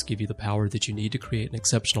tools give you the power that you need to create an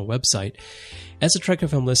exceptional website. As a Trek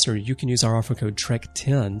FM listener, you can use our offer code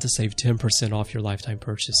TREK10 to save 10% off your lifetime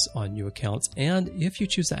purchase on new accounts. And if you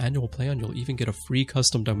choose the annual plan, you'll even get a free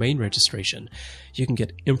custom domain registration. You can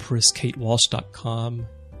get EmpressKateWalsh.com.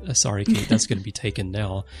 Sorry, Kate, that's going to be taken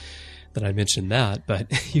now that I mentioned that,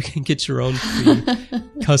 but you can get your own free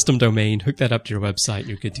custom domain, hook that up to your website, and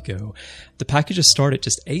you're good to go. The packages start at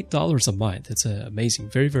just $8 a month. It's amazing,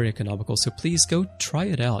 very, very economical. So please go try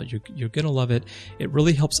it out. You're going to love it. It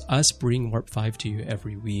really helps us bring Warp 5 to you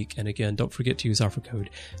every week. And again, don't forget to use offer code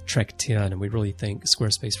TREK10, and we really thank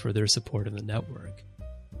Squarespace for their support of the network.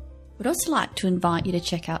 We'd also like to invite you to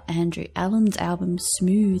check out Andrew Allen's album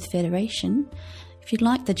Smooth Federation. If you'd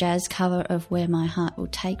like the jazz cover of Where My Heart Will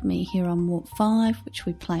Take Me here on Warp 5, which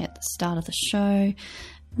we play at the start of the show,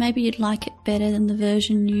 Maybe you'd like it better than the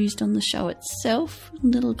version used on the show itself. A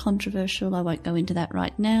little controversial, I won't go into that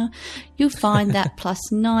right now. You'll find that plus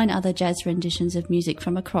 9 other jazz renditions of music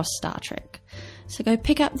from across Star Trek. So go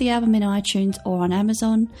pick up the album in iTunes or on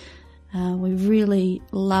Amazon. We really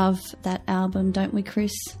love that album, don't we,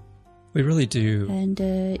 Chris? We really do. And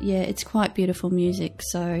yeah, it's quite beautiful music.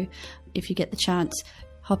 So if you get the chance,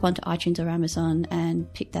 hop onto iTunes or Amazon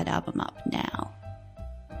and pick that album up now.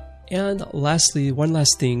 And lastly, one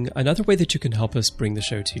last thing, another way that you can help us bring the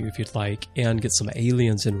show to you if you'd like and get some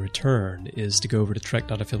aliens in return is to go over to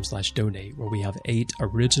trek.fm/donate, where we have 8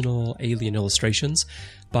 original alien illustrations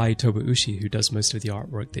by Toba Ushi, who does most of the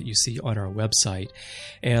artwork that you see on our website.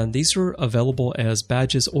 And these are available as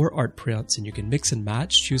badges or art prints, and you can mix and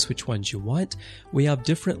match, choose which ones you want. We have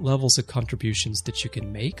different levels of contributions that you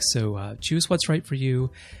can make, so choose what's right for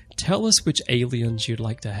you. Tell us which aliens you'd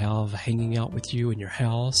like to have hanging out with you in your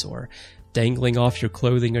house or dangling off your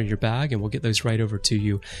clothing or your bag, and we'll get those right over to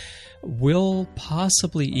you. We'll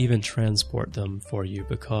possibly even transport them for you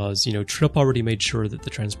because, Trip already made sure that the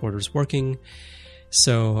transporter's working,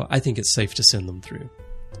 so I think it's safe to send them through.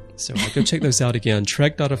 So go check those out again,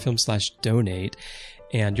 trek.fm/donate,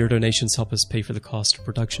 and your donations help us pay for the cost of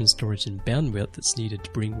production, storage, and bandwidth that's needed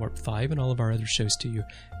to bring Warp 5 and all of our other shows to you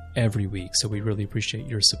every week, so we really appreciate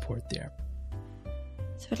your support there.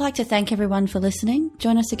 So I'd like to thank everyone for listening.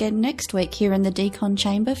 Join us again next week here in the Decon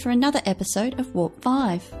Chamber for another episode of Warp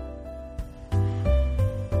 5.